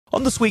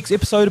On this week's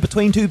episode of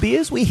Between Two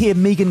Beers, we hear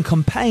Megan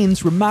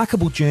Compain's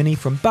remarkable journey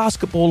from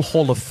Basketball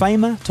Hall of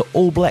Famer to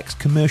All Blacks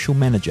commercial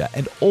manager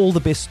and all the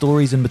best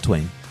stories in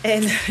between.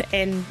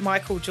 And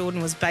Michael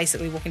Jordan was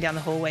basically walking down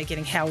the hallway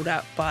getting held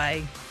up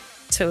by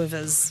two of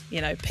his,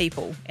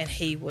 people, and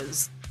he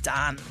was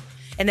done.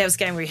 And that was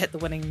the game where he hit the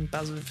winning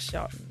buzzer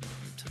shot and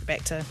took it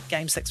back to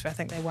Game 6 where I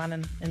think they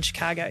won in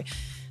Chicago.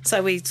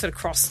 So we sort of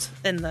crossed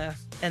in the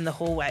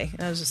hallway,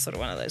 and it was just sort of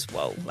one of those,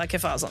 whoa, like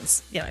if I was on,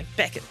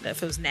 if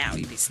it was now,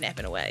 you'd be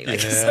snapping away, on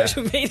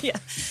social media.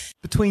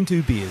 Between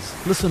Two Beers.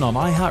 Listen on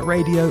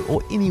iHeartRadio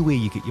or anywhere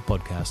you get your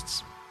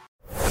podcasts.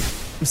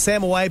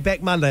 Sam away,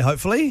 back Monday,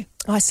 hopefully.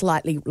 I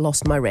slightly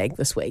lost my rag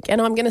this week,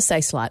 and I'm going to say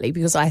slightly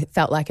because I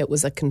felt like it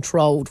was a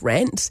controlled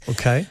rant.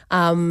 Okay.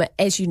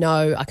 As you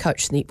know, I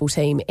coach the netball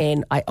team,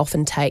 and I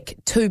often take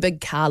 2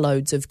 big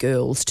carloads of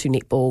girls to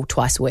netball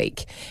twice a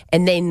week,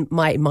 and then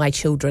my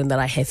children that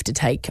I have to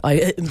take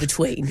in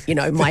between,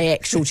 my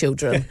actual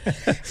children.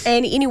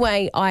 And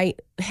anyway, I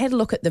had a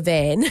look at the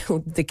van,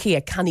 the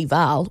Kia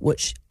Carnival,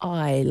 which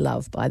I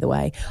love, by the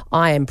way.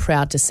 I am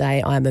proud to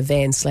say I'm a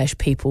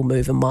van/people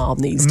mover mom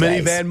these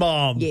days. Minivan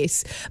mom.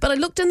 Yes. But I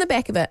looked in the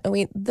back of it and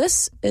went,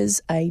 this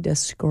is a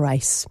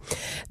disgrace.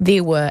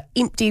 There were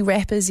empty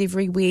wrappers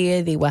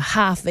everywhere. There were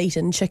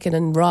half-eaten chicken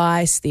and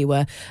rice. There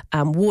were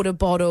water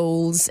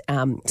bottles,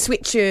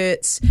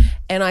 sweatshirts.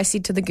 And I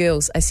said to the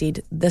girls,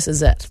 this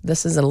is it.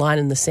 This is a line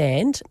in the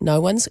sand. No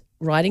one's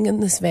riding in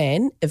this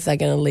van if they're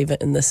going to leave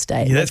it in this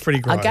state. Yeah, that's pretty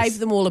gross. I gave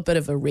them all a bit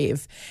of a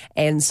rev,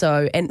 and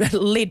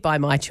led by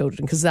my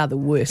children because they're the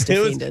worst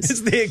offenders.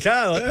 It's their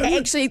car.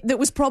 Actually, that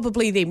was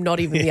probably them, not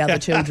even the other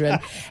children.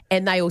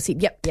 And they all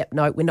said, yep,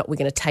 no, we're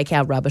going to take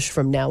our rubbish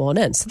from now on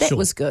in. So that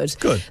was good.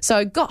 Good. So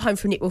I got home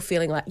from netball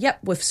feeling like, yep,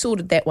 we've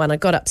sorted that one. I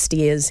got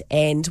upstairs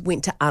and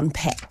went to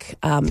unpack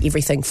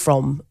everything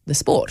from the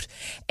sport.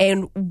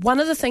 And one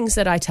of the things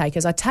that I take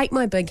is I take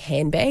my big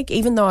handbag,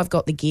 even though I've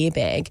got the gear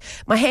bag.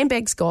 My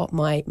handbag's got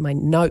my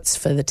notes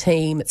for the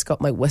team, it's got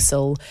my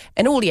whistle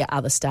and all your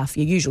other stuff,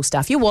 your usual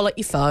stuff, your wallet,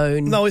 your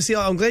phone. No, see,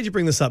 I'm glad you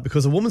bring this up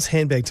because a woman's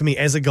handbag to me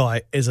as a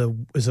guy is a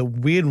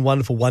weird and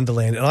wonderful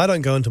wonderland, and I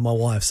don't go into my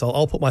wife, so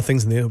I'll put my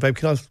things in there. Babe,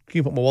 can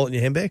you put my wallet in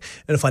your handbag?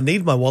 And if I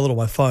need my wallet or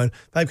my phone,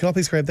 babe, can I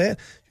please grab that?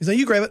 She's like,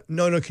 you grab it.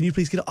 No, can you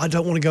please get it? I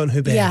don't want to go in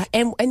her bag. Yeah,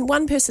 and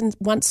one person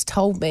once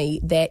told me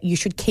that you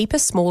should keep a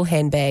small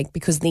handbag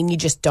because then you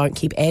just don't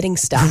keep adding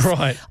stuff.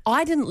 Right.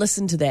 I didn't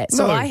listen to that.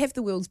 So I have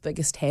the world's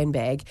biggest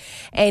handbag,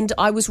 and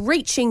I was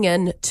reaching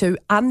in to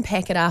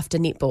unpack it after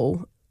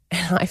netball,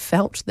 and I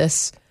felt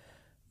this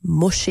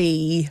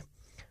mushy,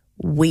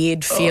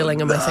 weird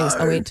feeling in my things.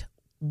 I went,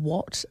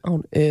 what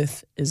on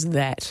earth is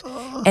that?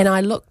 And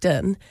I looked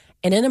in,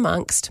 and in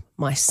amongst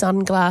my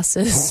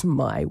sunglasses,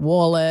 my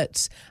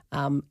wallet,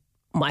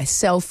 my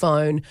cell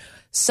phone,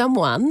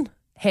 someone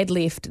had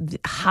left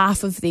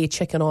half of their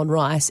chicken on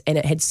rice and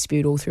it had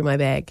spewed all through my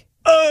bag.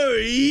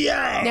 Oh,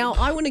 yeah. Now,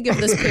 I want to give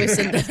this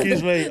person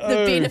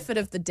the benefit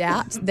of the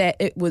doubt that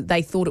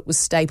they thought it was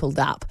stapled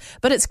up.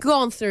 But it's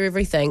gone through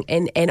everything,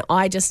 and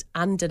I just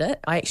undid it.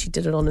 I actually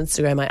did it on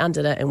Instagram. I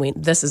undid it and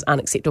went, this is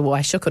unacceptable.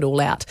 I shook it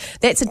all out.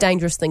 That's a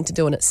dangerous thing to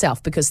do in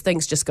itself because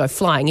things just go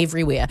flying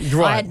everywhere.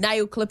 Right. I had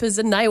nail clippers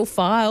and nail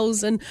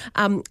files, and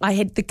I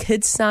had the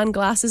kids'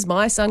 sunglasses,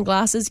 my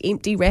sunglasses,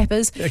 empty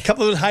wrappers. A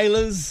couple of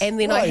inhalers. And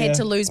then I had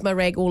to lose my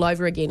rag all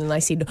over again, and I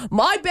said,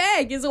 my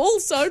bag is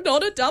also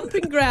not a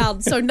dumping ground.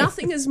 So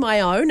nothing is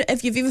my own.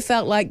 If you've ever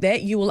felt like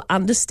that, you will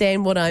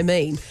understand what I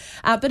mean.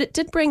 But it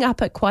did bring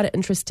up quite an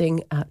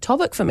interesting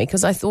topic for me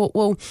because I thought,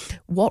 well,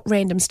 what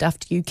random stuff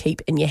do you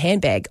keep in your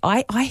handbag?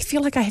 I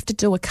feel like I have to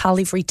do a cull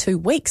every 2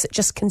 weeks. It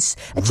just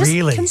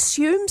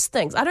consumes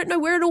things. I don't know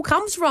where it all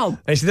comes from.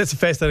 Actually, that's a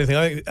fascinating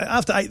thing.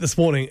 After 8 this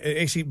morning,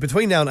 actually,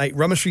 between now and 8,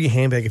 rummage through your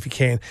handbag if you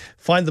can.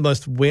 Find the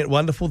most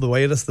wonderful, the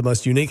weirdest, the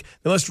most unique,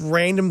 the most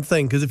random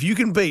thing. Because if you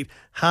can beat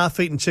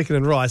half-eaten chicken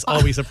and rice,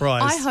 I'll be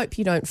surprised. I hope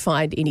you don't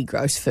find any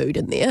gross food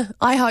in there.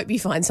 I hope you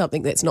find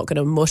something that's not going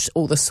to mush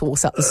all the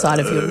sauce up the side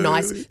of your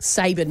nice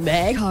Sabin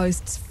bag.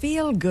 Hosts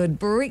Feel Good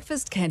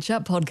Breakfast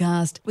Catch-Up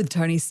Podcast with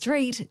Tony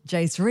Street,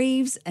 Jace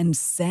Reeves and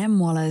Sam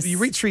Wallace. You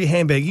reach through your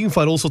handbag, you can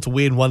find all sorts of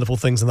weird and wonderful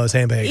things in those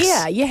handbags.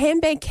 Yeah, your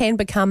handbag can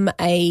become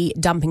a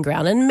dumping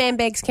ground, and man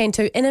bags can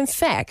too. And in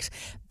fact,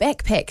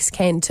 backpacks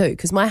can too,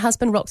 because my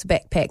husband rocks a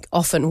backpack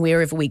often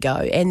wherever we go,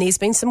 and there's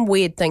been some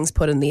weird things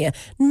put in there,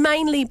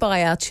 mainly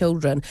by our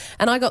children.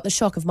 And I got the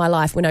shock of my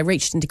life when I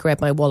reached in to grab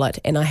my wallet,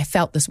 and I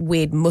felt this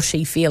weird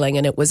mushy feeling,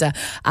 and it was a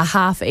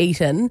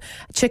half-eaten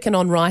chicken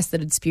on rice that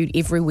had spewed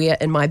everywhere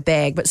in my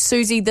bag. But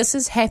Susie, this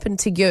has happened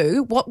to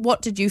you.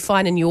 What did you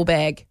find in your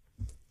bag?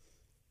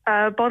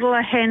 A bottle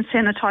of hand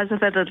sanitizer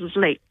that had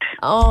leaked.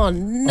 Oh,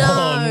 no.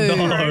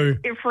 Oh, no.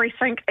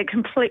 Everything. It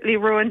completely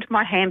ruined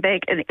my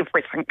handbag and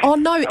everything. Oh,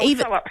 no. I was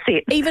so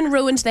upset. Even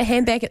ruined the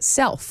handbag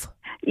itself?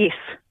 Yes.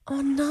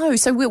 Oh, no.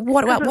 So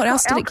what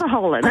else did it...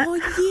 alcohol in it. Oh,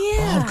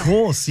 yeah. Oh, of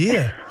course,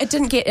 yeah. It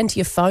didn't get into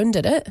your phone,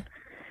 did it?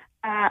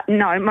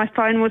 No, my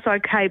phone was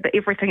okay, but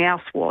everything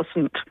else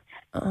wasn't.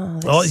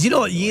 Oh, you know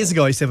what? Years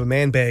ago, I used to have a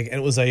man bag,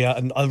 and it was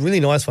a really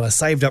nice one. I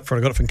saved up for it.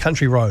 I got it from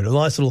Country Road, a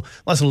nice little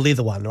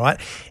leather one, right?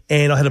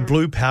 And I had a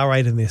blue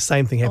Powerade in there.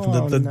 Same thing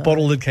happened. The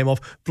bottle lid came off.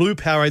 Blue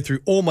Powerade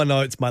through all my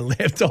notes, my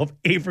laptop,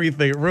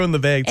 everything. It ruined the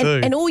bag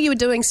too. And all you were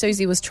doing,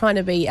 Susie, was trying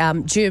to be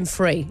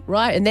germ-free,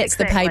 right? And that's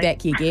the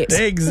payback you get.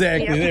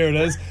 Exactly. There it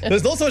is.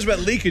 There's not so much about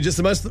leakage, just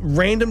the most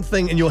random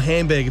thing in your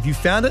handbag. If you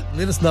found it,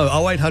 let us know.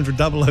 0800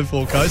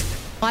 004 Coast.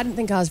 I didn't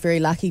think I was very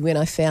lucky when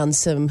I found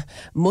some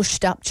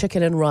mushed up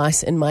chicken and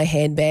rice in my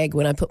handbag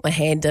when I put my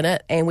hand in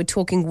it. And we're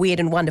talking weird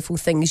and wonderful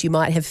things you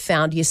might have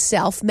found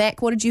yourself.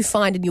 Mac, what did you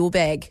find in your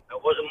bag?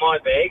 It wasn't my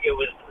bag. It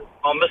was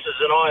my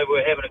missus and I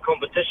were having a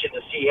competition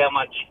to see how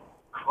much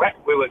crap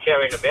we were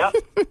carrying about.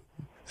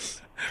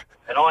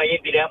 And I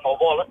emptied out my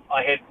wallet.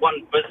 I had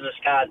one business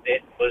card that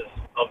was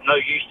of no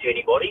use to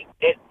anybody.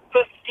 It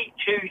had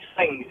 52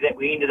 things that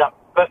we ended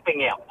up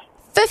biffing out.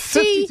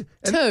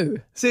 52.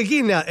 See,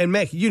 again now, and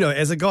Mac, you know,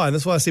 as a guy, and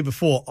that's what I said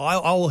before,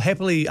 I will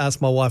happily ask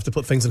my wife to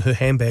put things in her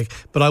handbag,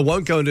 but I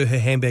won't go into her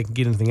handbag and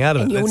get anything out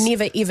of and it. You'll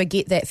never, ever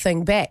get that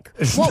thing back.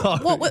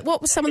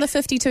 What were some of the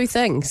 52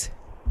 things?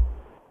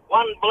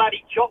 One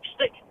bloody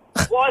chopstick.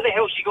 Why the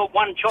hell she got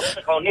one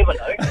chopstick, I'll never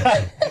know.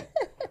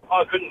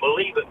 I couldn't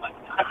believe it, mate.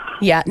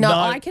 Yeah, no,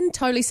 I can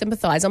totally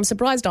sympathise. I'm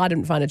surprised I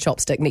didn't find a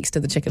chopstick next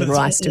to the chicken and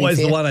rice, to be always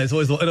fair. the one, it's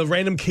always the one. And a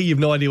random key, you've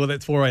no idea what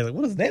that's for. Like,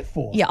 what is that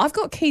for? Yeah, I've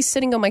got keys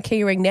sitting on my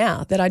key ring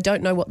now that I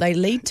don't know what they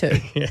lead to.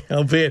 Yeah,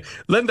 I'll bet.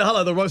 Linda,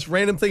 hello, the most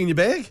random thing in your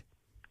bag?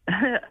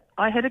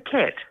 I had a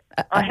cat.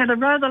 I had a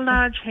rather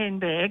large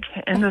handbag,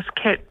 and this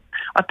cat,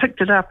 I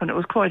picked it up, and it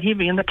was quite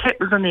heavy, and the cat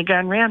was in there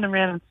going round and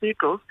round in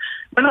circles.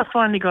 When I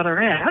finally got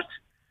her out,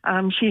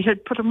 she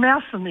had put a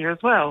mouse in there as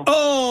well.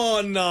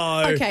 Oh,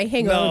 no. Okay,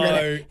 hang on a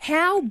minute.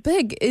 How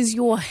big is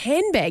your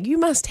handbag? You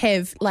must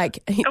have, like...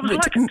 It was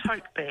like a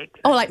tote bag.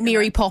 Oh, like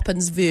Mary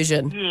Poppins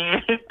version. Yeah,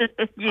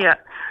 yeah.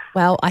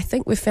 Well, I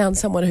think we've found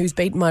someone who's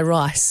beaten my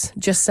rice.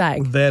 Just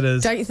saying. That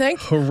is Don't you think?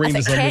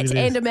 horrendous. A cat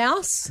and a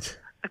mouse?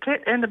 A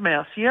cat and a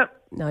mouse, yep.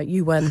 No,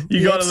 you win.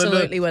 You got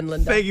absolutely it, Linda. win,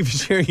 Linda. Thank you for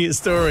sharing your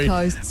story.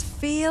 Coast's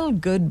Feel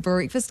Good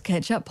Breakfast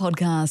Catch-Up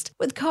Podcast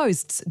with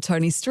Coast's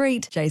Tony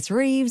Street, Jace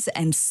Reeves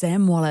and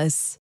Sam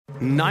Wallace.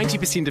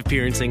 90% of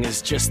parenting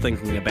is just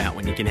thinking about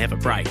when you can have a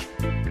break.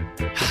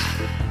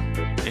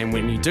 And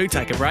when you do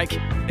take a break,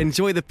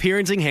 enjoy the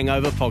Parenting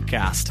Hangover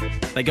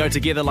podcast. They go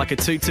together like a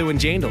tutu and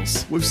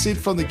jandals. We've said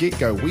from the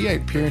get-go, we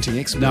ain't parenting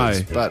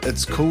experts, but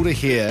it's cool to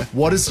hear,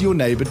 what is your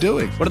neighbour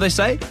doing? What do they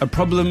say? A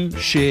problem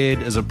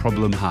shared is a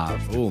problem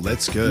halved. Oh,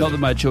 that's good. Not that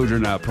my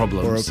children are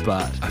problems,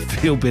 but I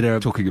feel better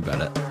talking about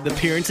it. The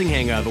Parenting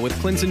Hangover with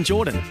Clinton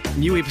Jordan.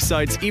 New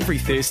episodes every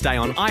Thursday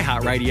on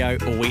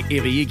iHeartRadio or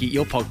wherever you get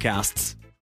your podcasts.